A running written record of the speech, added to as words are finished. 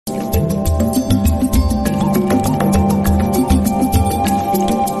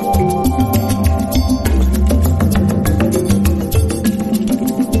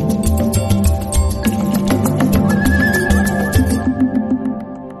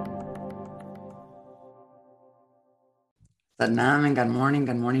Satnam and good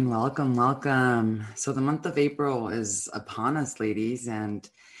morning, welcome, welcome. So the month of April is upon us, ladies, and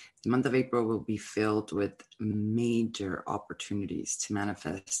the month of April will be filled with major opportunities to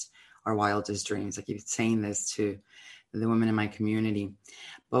manifest our wildest dreams. I keep saying this to the women in my community.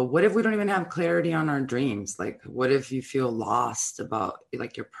 But what if we don't even have clarity on our dreams? Like, what if you feel lost about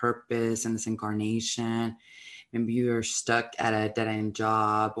like your purpose in this incarnation? Maybe you're stuck at a dead end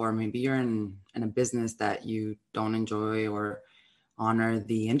job, or maybe you're in a business that you don't enjoy or honor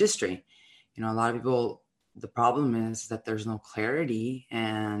the industry. A lot of people, the problem is that there's no clarity.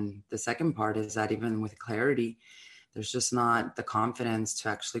 And the second part is that even with clarity, there's just not the confidence to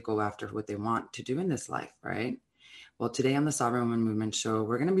actually go after what they want to do in this life, right? Well, today on the Sovereign Woman Movement Show,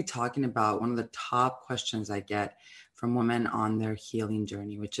 we're going to be talking about one of the top questions I get from women on their healing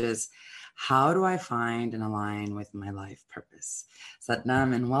journey, which is, how do I find and align with my life purpose?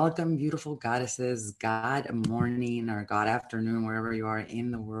 Satnam, and welcome, beautiful goddesses. God morning or God afternoon, wherever you are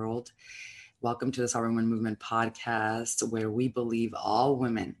in the world. Welcome to the Sovereign Woman Movement podcast, where we believe all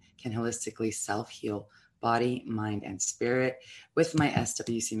women can holistically self-heal body, mind, and spirit with my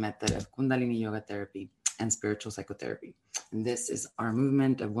SWC method of Kundalini Yoga therapy and spiritual psychotherapy. And this is our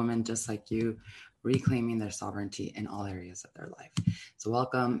movement of women just like you, reclaiming their sovereignty in all areas of their life. So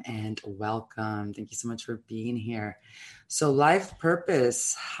welcome and welcome. Thank you so much for being here. So life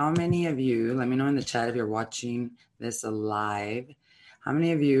purpose, how many of you, let me know in the chat if you're watching this live, how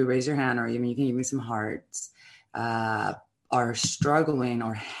many of you, raise your hand, or even you can give me some hearts, are struggling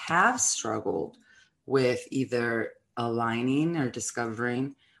or have struggled with either aligning or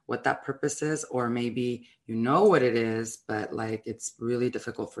discovering what that purpose is, or maybe you know what it is, but like it's really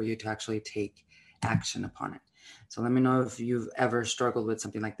difficult for you to actually take action upon it. So let me know if you've ever struggled with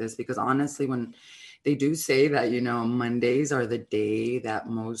something like this, because honestly, when they do say that, Mondays are the day that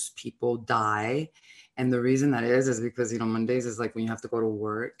most people die. And the reason that is because, Mondays is like when you have to go to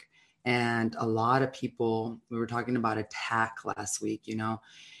work. And a lot of people, we were talking about attack last week,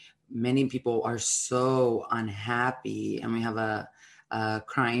 many people are so unhappy, and we have a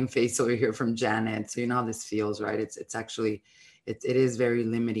crying face over here from Janet. So you know how this feels, right? It's actually, it is very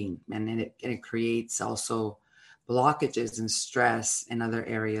limiting, and it creates also blockages and stress in other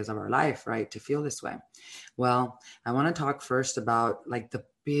areas of our life, right? To feel this way. Well, I want to talk first about like the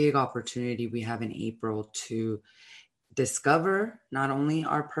big opportunity we have in April to discover not only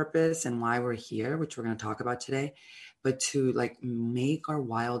our purpose and why we're here, which we're going to talk about today, but to like make our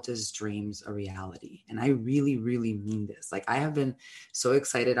wildest dreams a reality. And I really, really mean this. Like I have been so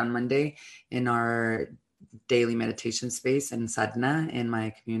excited on Monday in our daily meditation space and sadhana in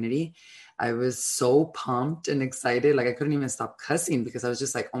my community. I was so pumped and excited. Like I couldn't even stop cussing because I was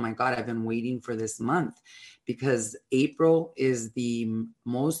just like, oh my God, I've been waiting for this month, because April is the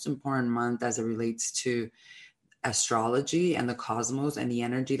most important month as it relates to astrology and the cosmos and the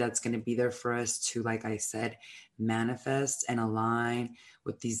energy that's going to be there for us to, like I said, manifest and align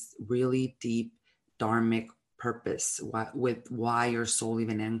with these really deep dharmic purpose with why your soul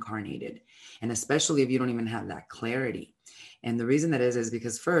even incarnated. And especially if you don't even have that clarity. And the reason that is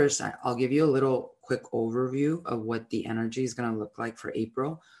because first, I'll give you a little quick overview of what the energy is going to look like for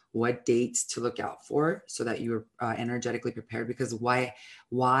April, what dates to look out for so that you're energetically prepared. Because why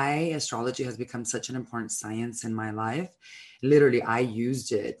astrology has become such an important science in my life. Literally, I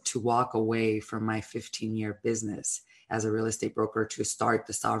used it to walk away from my 15-year business as a real estate broker to start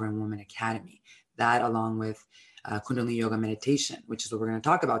the Sovereign Woman Academy. That along with Kundalini Yoga meditation, which is what we're going to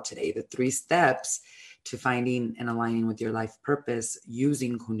talk about today, the 3 steps to finding and aligning with your life purpose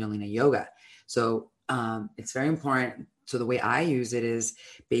using Kundalini Yoga. So it's very important. So the way I use it is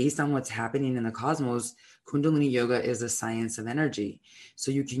based on what's happening in the cosmos. Kundalini Yoga is a science of energy.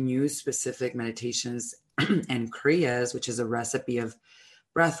 So you can use specific meditations and kriyas, which is a recipe of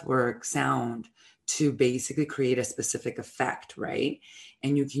breath work, sound, to basically create a specific effect, right?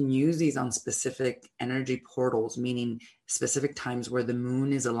 And you can use these on specific energy portals, meaning specific times where the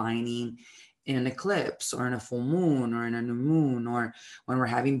moon is aligning in an eclipse or in a full moon or in a new moon, or when we're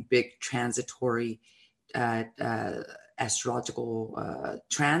having big transitory astrological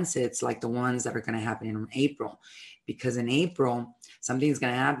transits like the ones that are going to happen in April. Because in April, something's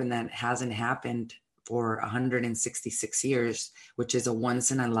going to happen that hasn't happened for 166 years, which is a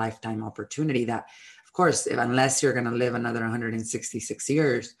once in a lifetime opportunity that, of course, unless you're going to live another 166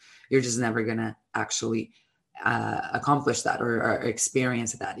 years, you're just never going to actually accomplish that or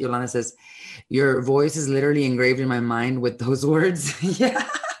experience that. Yolanda says, your voice is literally engraved in my mind with those words. Yeah.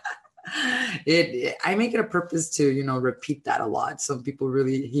 I make it a purpose to, repeat that a lot. So people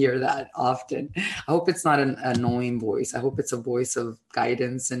really hear that often. I hope it's not an annoying voice. I hope it's a voice of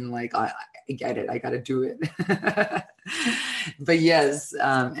guidance and like, I get it. I got to do it. But yes,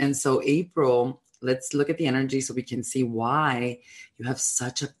 and so April, let's look at the energy so we can see why you have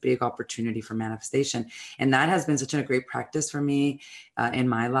such a big opportunity for manifestation. And that has been such a great practice for me in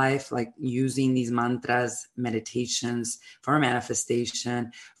my life, like using these mantras, meditations for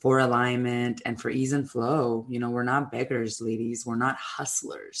manifestation, for alignment, and for ease and flow. You know, we're not beggars, ladies. We're not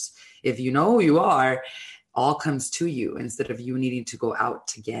hustlers. If you know who you are, all comes to you instead of you needing to go out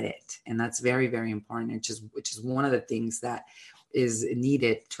to get it. And that's very, very important, which is one of the things that is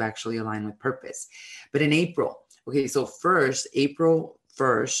needed to actually align with purpose. But in April, okay, so first, April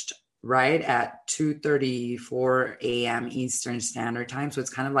 1st, right at 2:34 a.m. Eastern Standard Time. So it's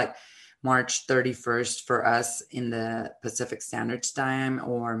kind of like March 31st for us in the Pacific Standard Time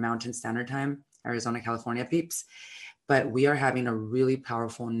or Mountain Standard Time, Arizona, California peeps. But we are having a really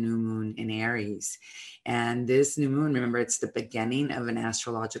powerful new moon in Aries. And this new moon, remember, it's the beginning of an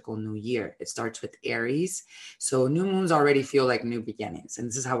astrological new year. It starts with Aries. So new moons already feel like new beginnings. And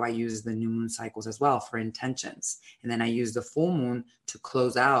this is how I use the new moon cycles as well, for intentions. And then I use the full moon to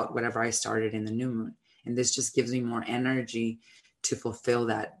close out whatever I started in the new moon. And this just gives me more energy to fulfill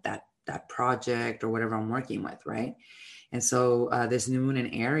that project or whatever I'm working with, right? And so this new moon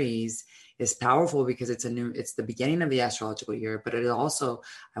in Aries is powerful because it's the beginning of the astrological year, but it also,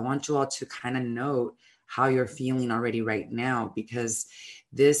 I want you all to kind of note how you're feeling already right now, because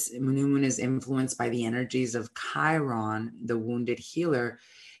this new moon is influenced by the energies of Chiron, the wounded healer.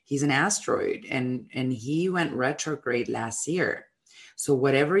 He's an asteroid, and he went retrograde last year. So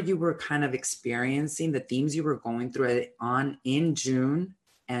whatever you were kind of experiencing, the themes you were going through in June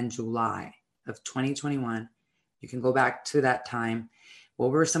and July of 2021, you can go back to that time. What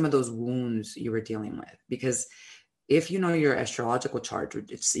were some of those wounds you were dealing with? Because if you know your astrological chart,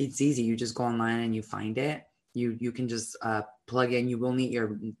 it's easy. You just go online and you find it. You can just plug in. You will need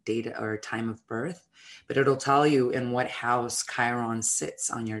your date or time of birth, but it'll tell you in what house Chiron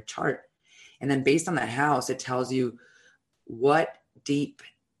sits on your chart. And then based on that house, it tells you what deep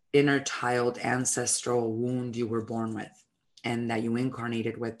inner child ancestral wound you were born with and that you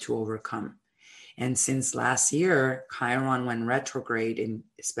incarnated with to overcome. And since last year, Chiron went retrograde,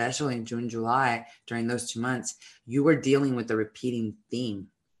 especially in June, July, during those 2 months, you were dealing with a repeating theme.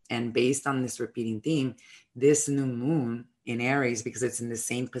 And based on this repeating theme, this new moon in Aries, because it's in the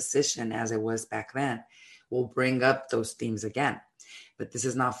same position as it was back then, will bring up those themes again. But this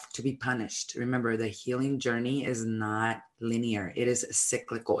is not to be punished. Remember, the healing journey is not linear. It is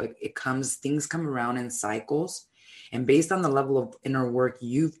cyclical. Things come around in cycles. And based on the level of inner work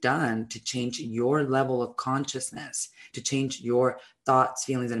you've done to change your level of consciousness, to change your thoughts,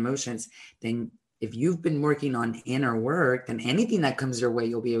 feelings, and emotions, then if you've been working on inner work, then anything that comes your way,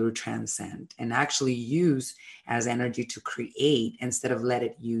 you'll be able to transcend and actually use as energy to create instead of let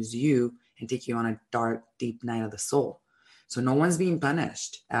it use you and take you on a dark, deep night of the soul. So no one's being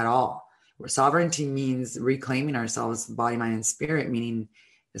punished at all. Where sovereignty means reclaiming ourselves, body, mind, and spirit, meaning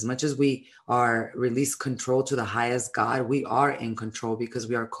as much as we are release control to the highest God, we are in control because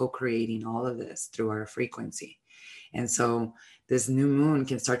we are co-creating all of this through our frequency. And so this new moon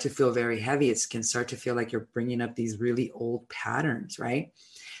can start to feel very heavy. It can start to feel like you're bringing up these really old patterns, right?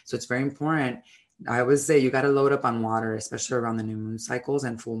 So it's very important. I would say you got to load up on water, especially around the new moon cycles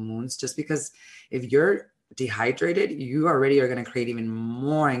and full moons, just because if you're dehydrated, you already are going to create even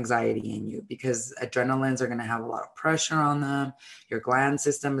more anxiety in you because adrenalines are going to have a lot of pressure on them. Your gland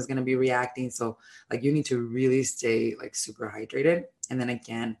system is going to be reacting. So like you need to really stay like super hydrated. And then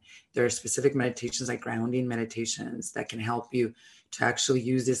again, there are specific meditations like grounding meditations that can help you to actually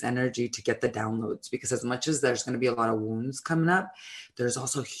use this energy to get the downloads, because as much as there's going to be a lot of wounds coming up, there's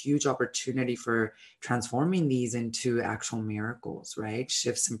also huge opportunity for transforming these into actual miracles, right?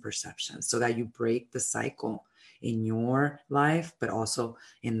 Shifts in perception so that you break the cycle in your life, but also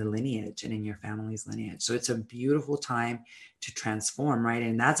in the lineage and in your family's lineage. So it's a beautiful time to transform, right?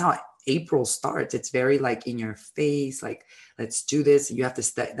 And that's how April starts. It's very like in your face, like, let's do this. You have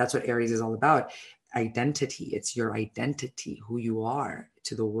to, that's what Aries is all about. Identity. It's your identity, who you are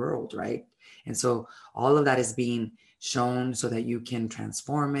to the world, right? And so all of that is being shown so that you can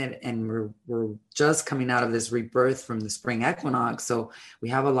transform it. And we're just coming out of this rebirth from the spring equinox. So we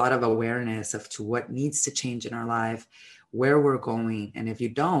have a lot of awareness of to what needs to change in our life, where we're going. And if you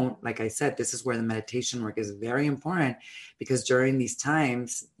don't, like I said, this is where the meditation work is very important, because during these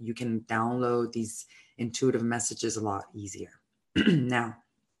times, you can download these intuitive messages a lot easier. Now,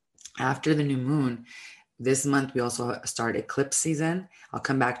 after the new moon, this month, we also start eclipse season. I'll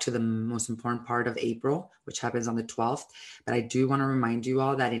come back to the most important part of April, which happens on the 12th. But I do want to remind you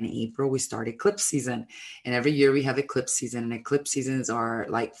all that in April, we start eclipse season. And every year we have eclipse season. And eclipse seasons are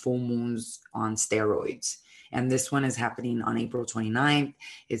like full moons on steroids. And this one is happening on April 29th.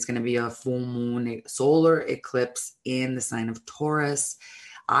 It's going to be a full moon solar eclipse in the sign of Taurus.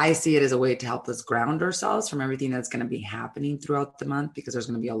 I see it as a way to help us ground ourselves from everything that's going to be happening throughout the month, because there's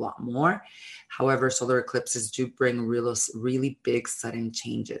going to be a lot more. However, solar eclipses do bring really big sudden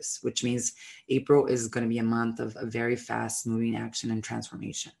changes, which means April is going to be a month of a very fast moving action and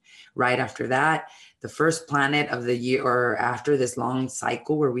transformation. Right after that, the first planet of the year, or after this long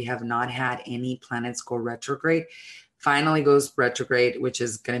cycle where we have not had any planets go retrograde, finally goes retrograde, which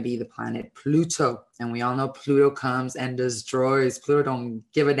is going to be the planet Pluto. And we all know Pluto comes and destroys. Pluto don't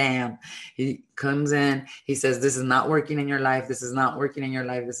give a damn. He comes in, he says, this is not working in your life. This is not working in your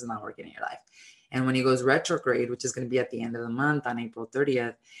life. This is not working in your life. And when he goes retrograde, which is going to be at the end of the month on April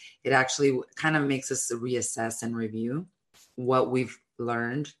 30th, it actually kind of makes us reassess and review what we've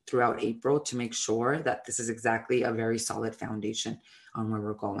learned throughout April to make sure that this is exactly a very solid foundation on where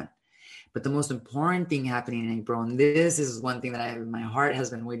we're going. But the most important thing happening in April, and this is one thing that my heart has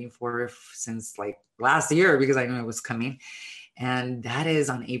been waiting for since like last year, because I knew it was coming. And that is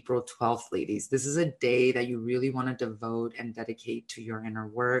on April 12th, ladies. This is a day that you really want to devote and dedicate to your inner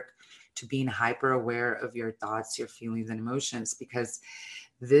work, to being hyper aware of your thoughts, your feelings, and emotions, because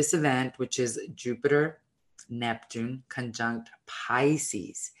this event, which is Jupiter, Neptune conjunct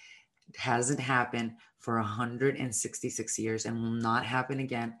Pisces, hasn't happened for 166 years and will not happen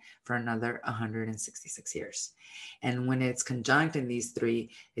again for another 166 years. And when it's conjunct in these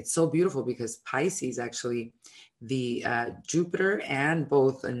three, it's so beautiful because Pisces actually, the Jupiter and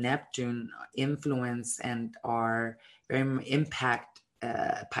both Neptune influence and are very impact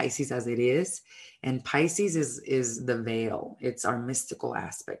Pisces as it is. And Pisces is the veil. It's our mystical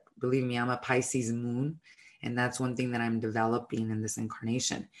aspect. Believe me, I'm a Pisces moon. And that's one thing that I'm developing in this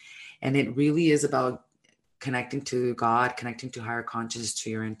incarnation. And it really is about connecting to God, connecting to higher consciousness, to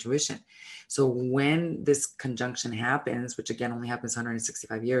your intuition. So when this conjunction happens, which again only happens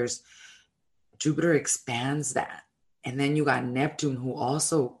 165 years, Jupiter expands that. And then you got Neptune, who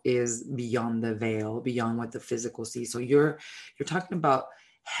also is beyond the veil, beyond what the physical sees. So you're talking about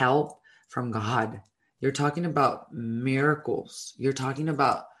help from God. You're talking about miracles. You're talking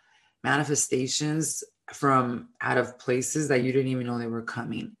about manifestations from out of places that you didn't even know they were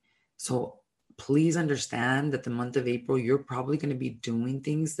coming. So please understand that the month of April, you're probably going to be doing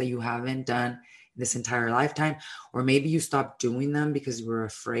things that you haven't done this entire lifetime, or maybe you stopped doing them because you were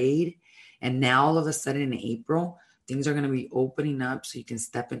afraid. And now all of a sudden in April, things are going to be opening up so you can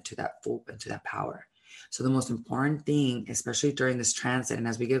step into that power. So the most important thing, especially during this transit, and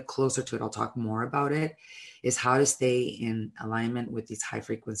as we get closer to it, I'll talk more about it, is how to stay in alignment with these high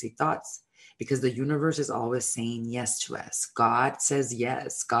frequency thoughts. Because the universe is always saying yes to us. God says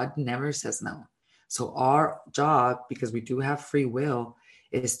yes. God never says no. So our job, because we do have free will,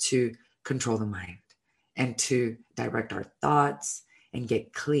 is to control the mind and to direct our thoughts and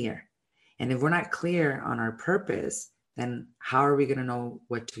get clear. And if we're not clear on our purpose, then how are we going to know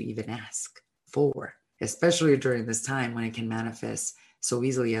what to even ask for? Especially during this time when it can manifest so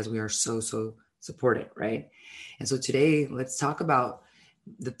easily as we are so supported, right? And so today, let's talk about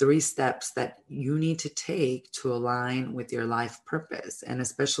the 3 steps that you need to take to align with your life purpose, and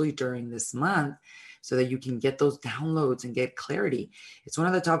especially during this month, so that you can get those downloads and get clarity. It's one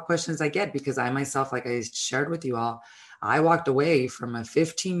of the top questions I get, because I myself, like I shared with you all, I walked away from a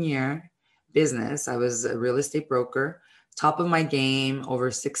 15-year business. I was a real estate broker, top of my game, over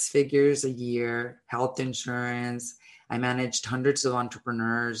 6 figures a year, health insurance. I managed hundreds of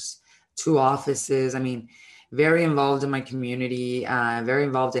entrepreneurs, 2 offices. I mean, very involved in my community, very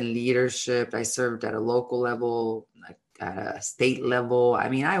involved in leadership. I served at a local level, at a state level. I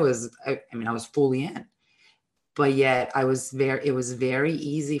mean, I was fully in, but yet it was very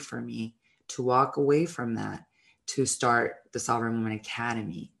easy for me to walk away from that, to start the Sovereign Woman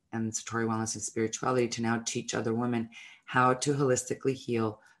Academy and Satori Wellness and Spirituality, to now teach other women how to holistically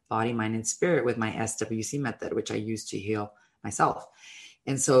heal body, mind, and spirit with my SWC method, which I use to heal myself.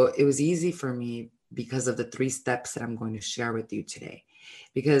 And so it was easy for me because of the 3 steps that I'm going to share with you today.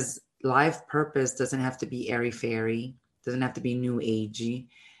 Because life purpose doesn't have to be airy-fairy, doesn't have to be new agey.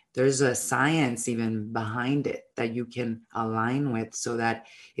 There's a science even behind it that you can align with, so that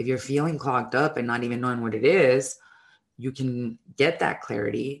if you're feeling clogged up and not even knowing what it is, you can get that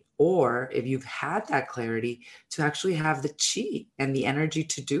clarity. Or if you've had that clarity, to actually have the chi and the energy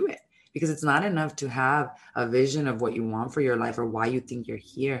to do it. Because it's not enough to have a vision of what you want for your life or why you think you're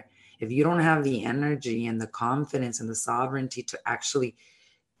here. If you don't have the energy and the confidence and the sovereignty to actually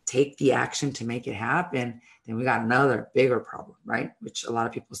take the action to make it happen, then we got another bigger problem, right? Which a lot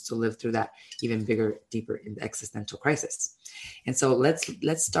of people still live through that even bigger, deeper existential crisis. And so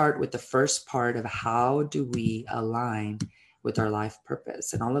let's start with the first part of how do we align with our life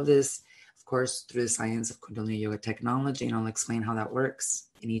purpose. And all of this, of course, through the science of Kundalini Yoga technology, and I'll explain how that works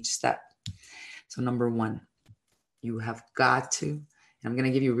in each step. So number one, you have got to, and I'm going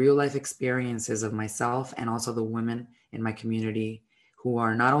to give you real life experiences of myself and also the women in my community who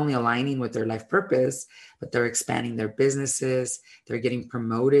are not only aligning with their life purpose, but they're expanding their businesses. They're getting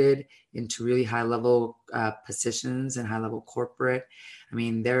promoted into really high level positions and high level corporate. I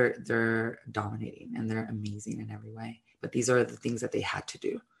mean, they're dominating and they're amazing in every way. But these are the things that they had to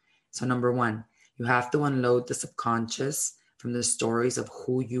do. So number one, you have to unload the subconscious from the stories of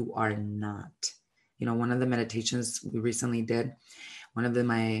who you are not. You know, one of the meditations we recently did, one of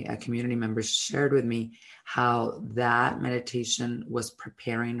my community members shared with me how that meditation was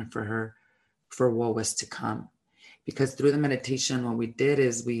preparing for her for what was to come. Because through the meditation, what we did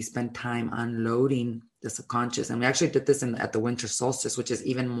is we spent time unloading the subconscious. And we actually did this at the winter solstice, which is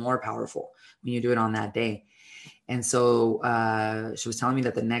even more powerful when you do it on that day. And so she was telling me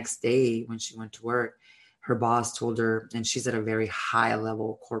that the next day when she went to work, her boss told her, and she's at a very high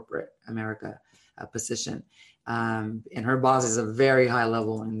level corporate America position. And her boss is a very high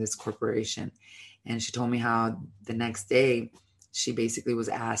level in this corporation. And she told me how the next day she basically was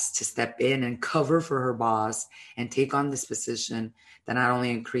asked to step in and cover for her boss and take on this position that not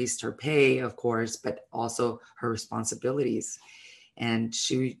only increased her pay, of course, but also her responsibilities. And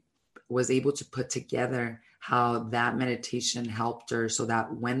she was able to put together how that meditation helped her so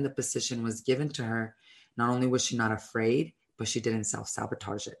that when the position was given to her, not only was she not afraid, but she didn't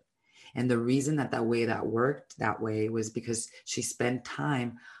self-sabotage it. And the reason that worked that way was because she spent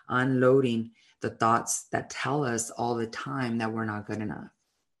time unloading the thoughts that tell us all the time that we're not good enough.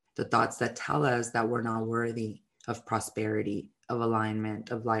 The thoughts that tell us that we're not worthy of prosperity, of alignment,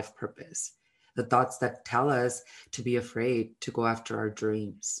 of life purpose. The thoughts that tell us to be afraid to go after our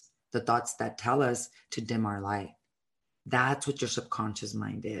dreams. The thoughts that tell us to dim our light. That's what your subconscious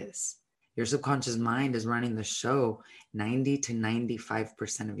mind is. Your subconscious mind is running the show 90 to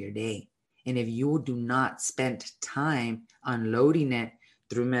 95% of your day. And if you do not spend time unloading it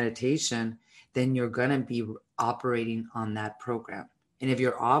through meditation, then you're going to be operating on that program. And if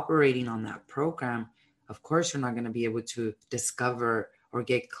you're operating on that program, of course, you're not going to be able to discover or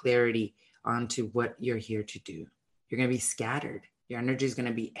get clarity onto what you're here to do. You're going to be scattered. Your energy is going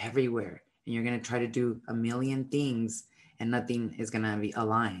to be everywhere. And you're going to try to do a million things and nothing is going to be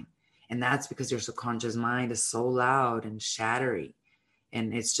aligned. And that's because your subconscious mind is so loud and shattery.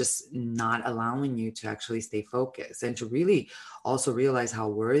 And it's just not allowing you to actually stay focused and to really also realize how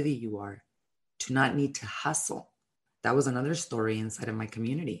worthy you are, to not need to hustle. That was another story inside of my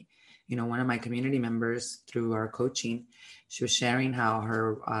community. You know, one of my community members through our coaching, she was sharing how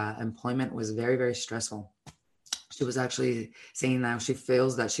her employment was very, very stressful. She was actually saying that she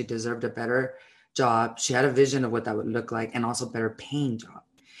feels that she deserved a better job. She had a vision of what that would look like and also better paying job.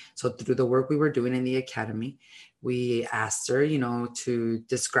 So through the work we were doing in the academy, we asked her, you know, to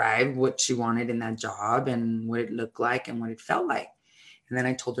describe what she wanted in that job and what it looked like and what it felt like. And then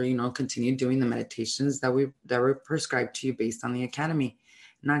I told her, you know, continue doing the meditations that were prescribed to you based on the academy.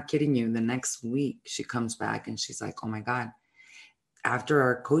 Not kidding you. The next week she comes back and she's like, oh my God, after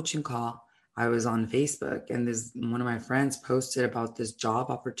our coaching call, I was on Facebook and one of my friends posted about this job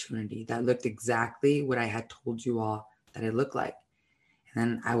opportunity that looked exactly what I had told you all that it looked like.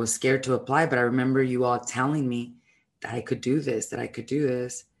 And I was scared to apply, but I remember you all telling me that I could do this,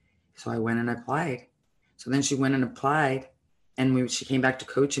 So I went and applied. So then she went and applied and she came back to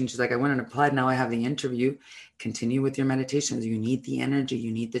coaching. She's like, I went and applied. Now I have the interview. Continue with your meditations. You need the energy.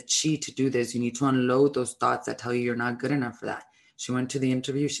 You need the chi to do this. You need to unload those thoughts that tell you you're not good enough for that. She went to the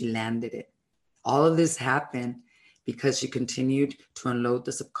interview. She landed it. All of this happened because she continued to unload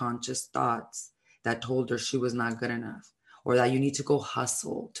the subconscious thoughts that told her she was not good enough, or that you need to go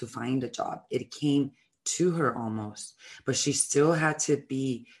hustle to find a job. It came to her almost, but she still had to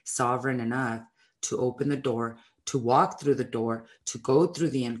be sovereign enough to open the door, to walk through the door, to go through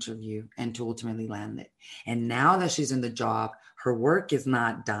the interview, and to ultimately land it. And now that she's in the job, her work is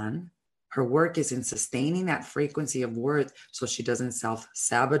not done. Her work is in sustaining that frequency of worth so she doesn't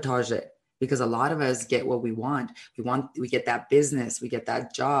self-sabotage it. Because a lot of us get what we want. We get that business, we get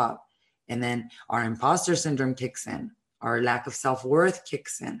that job, and then our imposter syndrome kicks in. Our lack of self-worth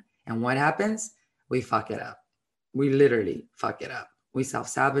kicks in. And what happens? We fuck it up. We literally fuck it up. We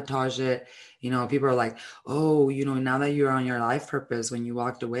self-sabotage it. You know, people are like, oh, you know, now that you're on your life purpose, when you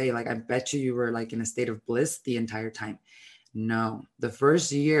walked away, like, I bet you were like in a state of bliss the entire time. No, the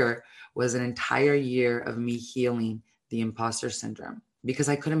first year was an entire year of me healing the imposter syndrome because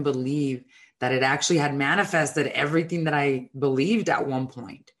I couldn't believe that it actually had manifested everything that I believed at one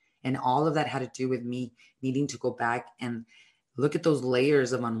point. And all of that had to do with me needing to go back and look at those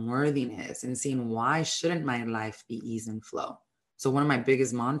layers of unworthiness and seeing why shouldn't my life be ease and flow? So one of my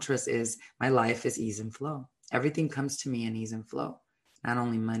biggest mantras is my life is ease and flow. Everything comes to me in ease and flow. Not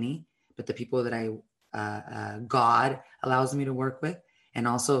only money, but the people that God allows me to work with, and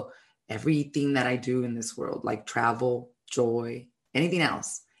also everything that I do in this world, like travel, joy, anything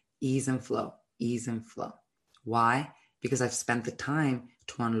else, ease and flow, ease and flow. Why? Because I've spent the time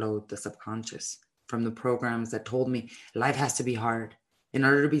to unload the subconscious from the programs that told me life has to be hard. In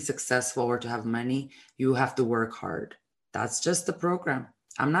order to be successful or to have money, you have to work hard. That's just the program.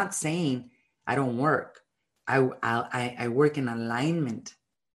 I'm not saying I don't work. I work in alignment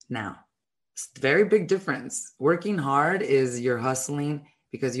now. It's a very big difference. Working hard is you're hustling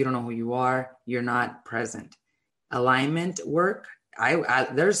because you don't know who you are. You're not present. Alignment work.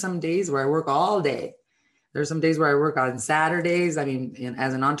 There's some days where I work all day. There's some days where I work on Saturdays. I mean,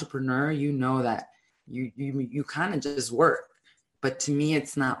 as an entrepreneur, you know that you kind of just work. But to me,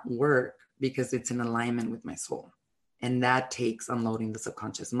 it's not work because it's in alignment with my soul. And that takes unloading the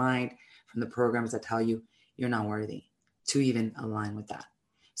subconscious mind from the programs that tell you you're not worthy to even align with that.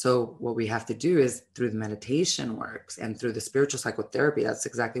 So what we have to do is through the meditation works and through the spiritual psychotherapy, that's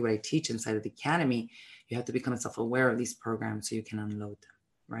exactly what I teach inside of the academy. You have to become self-aware of these programs so you can unload them,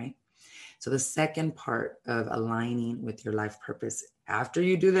 right? So the second part of aligning with your life purpose after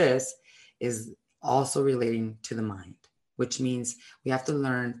you do this is also relating to the mind, which means we have to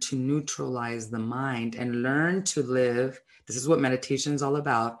learn to neutralize the mind and learn to live. This is what meditation is all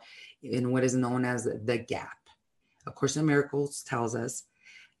about in what is known as the gap. A Course in Miracles tells us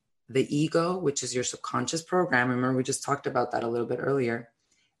the ego, which is your subconscious program, remember we just talked about that a little bit earlier,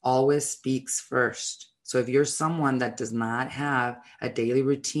 always speaks first. So if you're someone that does not have a daily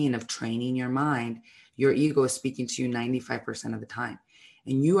routine of training your mind, your ego is speaking to you 95% of the time.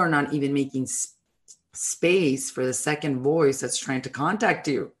 And you are not even making space for the second voice that's trying to contact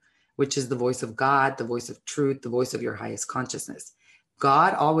you, which is the voice of God, the voice of truth, the voice of your highest consciousness.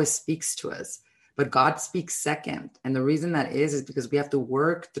 God always speaks to us, but God speaks second. And the reason that is because we have to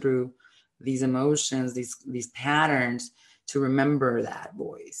work through these emotions, these patterns to remember that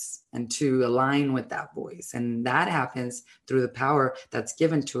voice and to align with that voice. And that happens through the power that's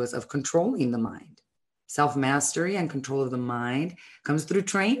given to us of controlling the mind. Self-mastery and control of the mind comes through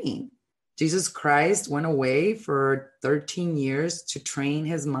training. Jesus Christ went away for 13 years to train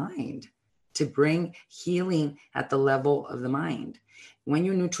his mind, to bring healing at the level of the mind. When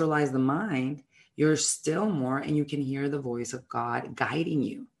you neutralize the mind, you're still more and you can hear the voice of God guiding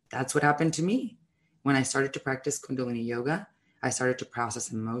you. That's what happened to me. When I started to practice Kundalini Yoga, I started to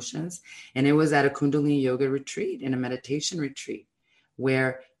process emotions. And it was at a Kundalini Yoga retreat, in a meditation retreat,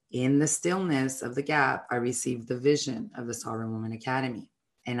 where in the stillness of the gap, I received the vision of the Sovereign Woman Academy.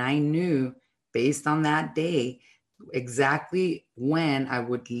 And I knew based on that day exactly when I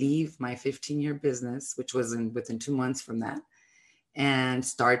would leave my 15-year business, which was within 2 months from that, and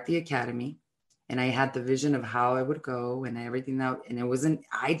start the academy. And I had the vision of how I would go and everything that, and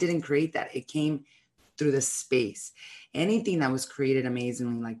I didn't create that. It came through the space. Anything that was created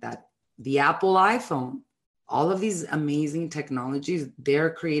amazingly like that, the Apple iPhone, all of these amazing technologies,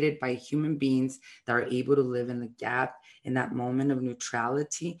 they're created by human beings that are able to live in the gap in that moment of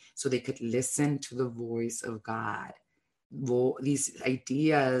neutrality so they could listen to the voice of God. Well, these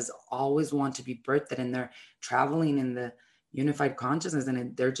ideas always want to be birthed and they're traveling in the unified consciousness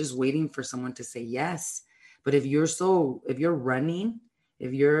and they're just waiting for someone to say yes. But if you're running,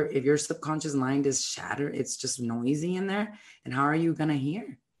 if your subconscious mind is shattered, it's just noisy in there, and how are you going to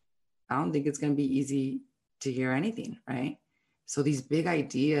hear? I don't think it's going to be easy to hear anything, right? So these big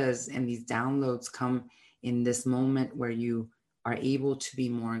ideas and these downloads come in this moment where you are able to be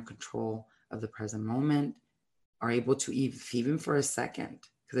more in control of the present moment, are able to even for a second,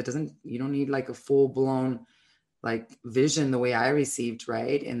 because you don't need like a full blown like vision the way I received,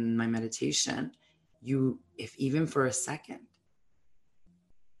 right, in my meditation. If even for a second,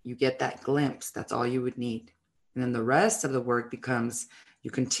 you get that glimpse, that's all you would need. And then the rest of the work becomes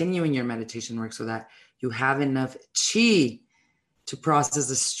you continue in your meditation work so that you have enough chi to process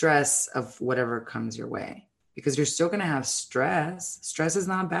the stress of whatever comes your way. Because you're still going to have stress. Stress is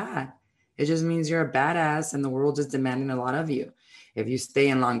not bad. It just means you're a badass and the world is demanding a lot of you. If you stay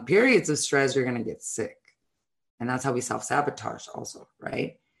in long periods of stress, you're going to get sick. And that's how we self-sabotage also,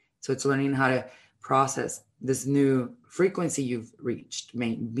 right? So it's learning how to process this new frequency you've reached,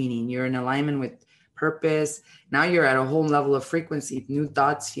 meaning you're in alignment with purpose. Now you're at a whole level of frequency. New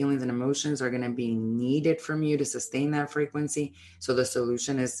thoughts, feelings, and emotions are going to be needed from you to sustain that frequency. So the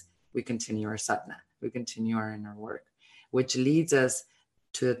solution is we continue our sadhana, we continue our inner work, which leads us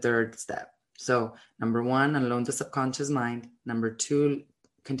to the third step. So number one, unload the subconscious mind. Number two,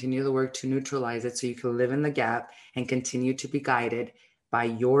 continue the work to neutralize it so you can live in the gap and continue to be guided by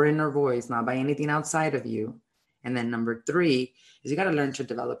your inner voice, not by anything outside of you. And then number three is you got to learn to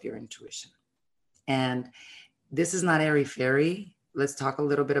develop your intuition. And this is not airy-fairy. Let's talk a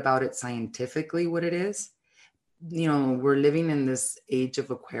little bit about it scientifically, what it is. You know, we're living in this age of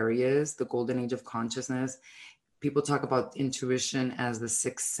Aquarius, the golden age of consciousness. People talk about intuition as the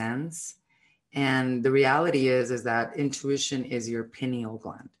sixth sense. And the reality is that intuition is your pineal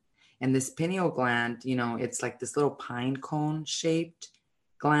gland. And this pineal gland, you know, it's like this little pine cone shaped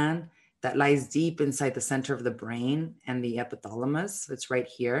gland that lies deep inside the center of the brain and the epithalamus. It's right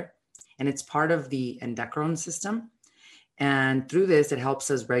here. And it's part of the endocrine system. And through this, it helps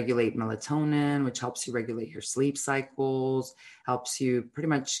us regulate melatonin, which helps you regulate your sleep cycles, helps you pretty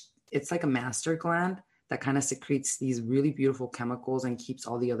much, it's like a master gland that kind of secretes these really beautiful chemicals and keeps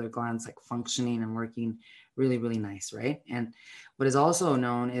all the other glands like functioning and working really, really nice, right? And what is also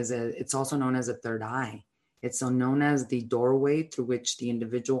known is it's also known as a third eye. It's so known as the doorway through which the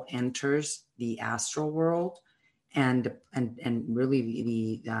individual enters the astral world, and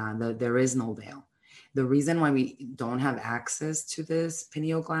really there is no veil. The reason why we don't have access to this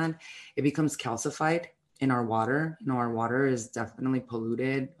pineal gland, it becomes calcified in our water. You know, our water is definitely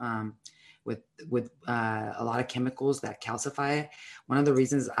polluted with a lot of chemicals that calcify it. One of the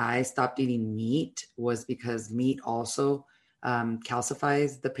reasons I stopped eating meat was because meat also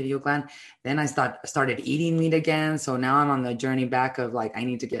calcifies the pineal gland. Then I started eating meat again. So now I'm on the journey back of like, I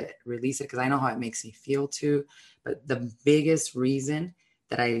need to release it because I know how it makes me feel too. But the biggest reason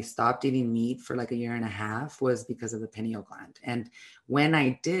that I stopped eating meat for like a year and a half was because of the pineal gland. And when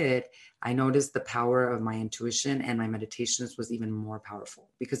I did, I noticed the power of my intuition, and my meditations was even more powerful.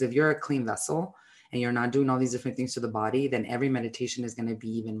 Because if you're a clean vessel and you're not doing all these different things to the body, then every meditation is going to be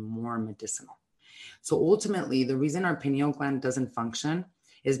even more medicinal. So ultimately, the reason our pineal gland doesn't function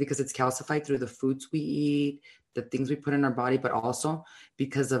is because it's calcified through the foods we eat, the things we put in our body, but also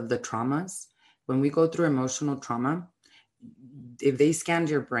because of the traumas. When we go through emotional trauma, if they scanned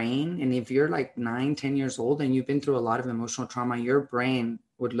your brain, and if you're like 9-10 years old and you've been through a lot of emotional trauma, your brain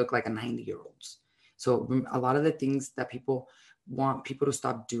would look like a 90-year-old's. So a lot of the things that people want people to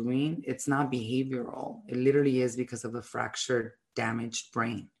stop doing, it's not behavioral. It literally is because of a fractured, damaged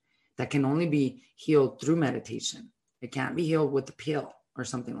brain that can only be healed through meditation. It can't be healed with a pill or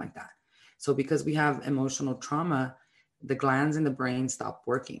something like that. So because we have emotional trauma, the glands in the brain stop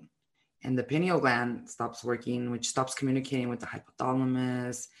working. And the pineal gland stops working, which stops communicating with the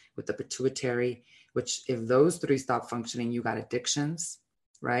hypothalamus, with the pituitary, which if those three stop functioning, you got addictions,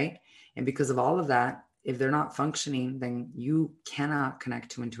 right? And because of all of that, if they're not functioning, then you cannot connect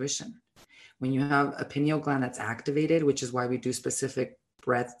to intuition. When you have a pineal gland that's activated, which is why we do specific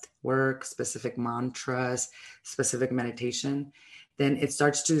breath work, specific mantras, specific meditation, then it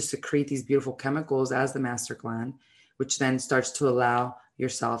starts to secrete these beautiful chemicals as the master gland, which then starts to allow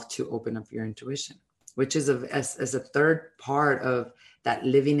yourself to open up your intuition, which is as a third part of that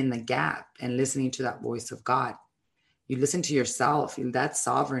living in the gap and listening to that voice of God. You listen to yourself, that's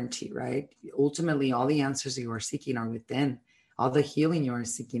sovereignty, right? Ultimately, all the answers you are seeking are within. All the healing you are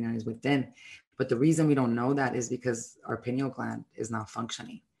seeking is within. But the reason we don't know that is because our pineal gland is not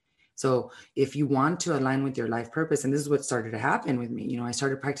functioning. So if you want to align with your life purpose, and this is what started to happen with me, I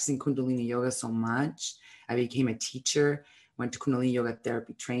started practicing Kundalini yoga so much. I became a teacher, went to Kundalini yoga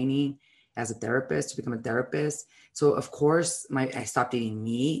therapy training as a therapist to become a therapist. So of course, I stopped eating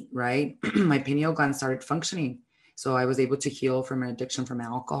meat, right? My pineal gland started functioning. So I was able to heal from an addiction from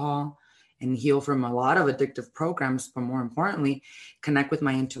alcohol and heal from a lot of addictive programs, but more importantly, connect with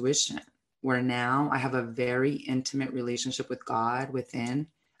my intuition, where now I have a very intimate relationship with God within.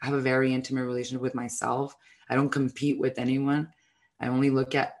 I have a very intimate relationship with myself. I don't compete with anyone. I only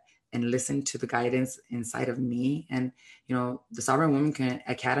look at and listen to the guidance inside of me. And, the Sovereign Woman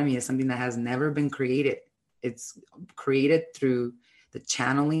Academy is something that has never been created. It's created through the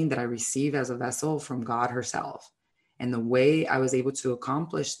channeling that I receive as a vessel from God herself. And the way I was able to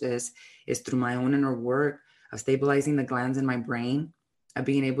accomplish this is through my own inner work of stabilizing the glands in my brain, of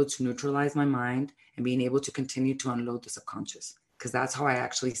being able to neutralize my mind, and being able to continue to unload the subconscious, because that's how I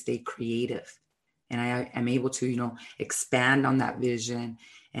actually stay creative. And I am able to, expand on that vision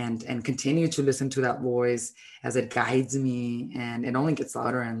and continue to listen to that voice as it guides me. And it only gets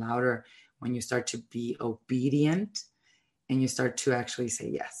louder and louder when you start to be obedient and you start to actually say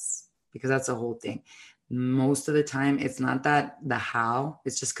yes. because that's the whole thing. Most of the time, it's not that the how,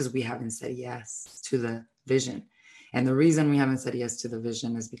 it's just because we haven't said yes to the vision. And the reason we haven't said yes to the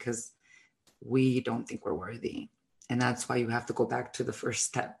vision is because we don't think we're worthy. And that's why you have to go back to the first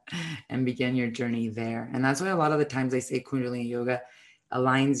step and begin your journey there. And that's why a lot of the times I say Kundalini Yoga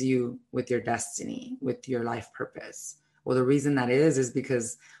aligns you with your destiny, with your life purpose. Well, the reason that is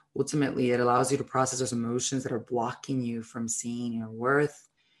because ultimately it allows you to process those emotions that are blocking you from seeing your worth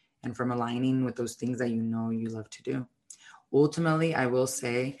and from aligning with those things that you know you love to do. Ultimately, I will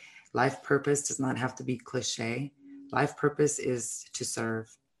say life purpose does not have to be cliche. Life purpose is to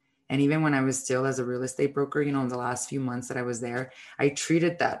serve. And even when I was still as a real estate broker, in the last few months that I was there, I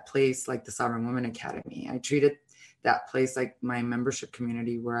treated that place like the Sovereign Woman Academy. I treated that place like my membership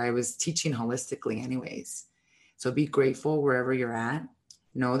community where I was teaching holistically anyways. So be grateful wherever you're at.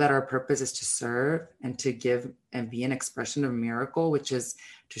 Know that our purpose is to serve and to give and be an expression of miracle, which is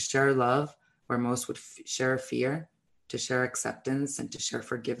to share love where most would share fear, to share acceptance, and to share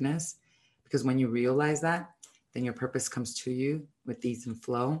forgiveness. Because when you realize that, then your purpose comes to you with ease and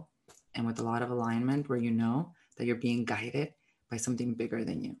flow and with a lot of alignment, where you know that you're being guided by something bigger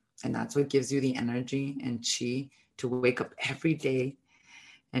than you. And that's what gives you the energy and chi to wake up every day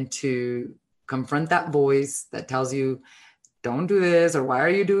and to confront that voice that tells you, don't do this, or why are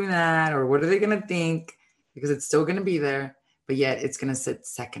you doing that, or what are they going to think? Because it's still going to be there, but yet it's going to sit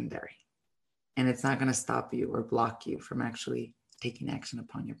secondary. And it's not going to stop you or block you from actually taking action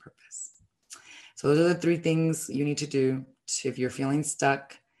upon your purpose. So those are the 3 things you need to do if you're feeling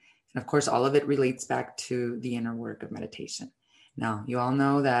stuck. And of course, all of it relates back to the inner work of meditation. Now, you all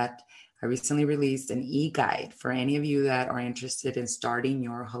know that I recently released an e-guide for any of you that are interested in starting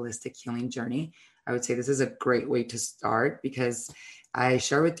your holistic healing journey. I would say this is a great way to start because I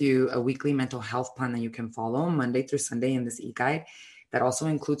share with you a weekly mental health plan that you can follow Monday through Sunday in this e-guide. That also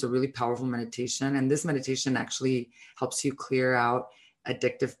includes a really powerful meditation. And this meditation actually helps you clear out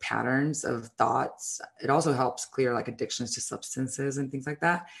addictive patterns of thoughts. It also helps clear like addictions to substances and things like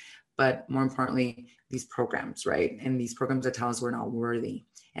that. But more importantly, these programs, right? And these programs that tell us we're not worthy.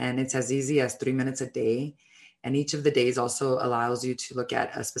 And it's as easy as 3 minutes a day. And each of the days also allows you to look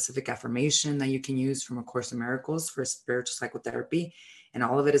at a specific affirmation that you can use from A Course in Miracles for spiritual psychotherapy. And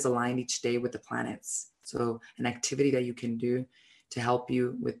all of it is aligned each day with the planets. So an activity that you can do to help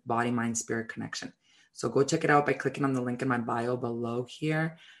you with body, mind, spirit connection. So go check it out by clicking on the link in my bio below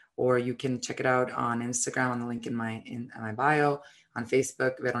here, or you can check it out on Instagram on the link in my bio, on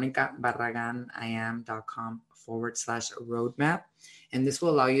Facebook, veronicabarraganiam.com/roadmap. And this will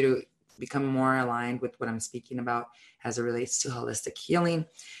allow you to become more aligned with what I'm speaking about as it relates to holistic healing.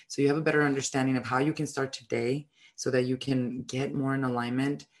 So you have a better understanding of how you can start today so that you can get more in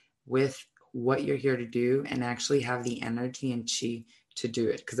alignment with what you're here to do and actually have the energy and chi to do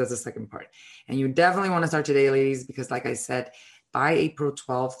it, because that's the second part. And you definitely want to start today, ladies, because like I said, by April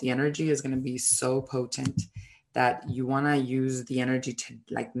 12th, the energy is going to be so potent that you want to use the energy to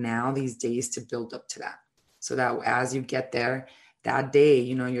like now these days to build up to that. So that as you get there that day,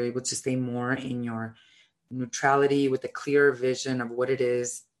 you're able to stay more in your neutrality with a clear vision of what it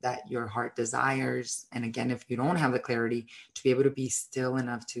is that your heart desires. And again, if you don't have the clarity, to be able to be still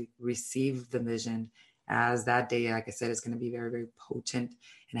enough to receive the vision, as that day, like I said, is going to be very, very potent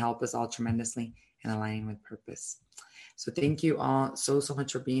and help us all tremendously in aligning with purpose. So thank you all so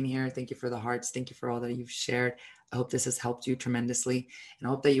much for being here. Thank you for the hearts. Thank you for all that you've shared. I hope this has helped you tremendously. And I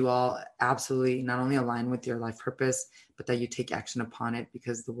hope that you all absolutely not only align with your life purpose, but that you take action upon it,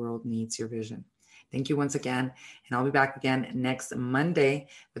 because the world needs your vision. Thank you once again. And I'll be back again next Monday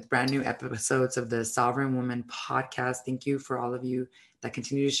with brand new episodes of the Sovereign Woman podcast. Thank you for all of you that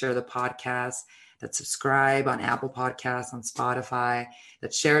continue to share the podcast, that subscribe on Apple Podcasts, on Spotify,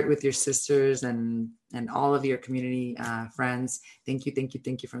 that share it with your sisters and all of your community friends. Thank you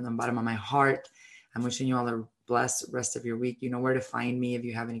from the bottom of my heart. I'm wishing you all a blessed rest of your week. You know where to find me if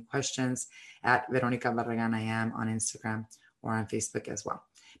you have any questions, at Veronica Barragan I am on Instagram or on Facebook as well.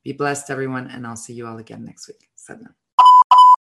 Be blessed, everyone, and I'll see you all again next week. Sadhana.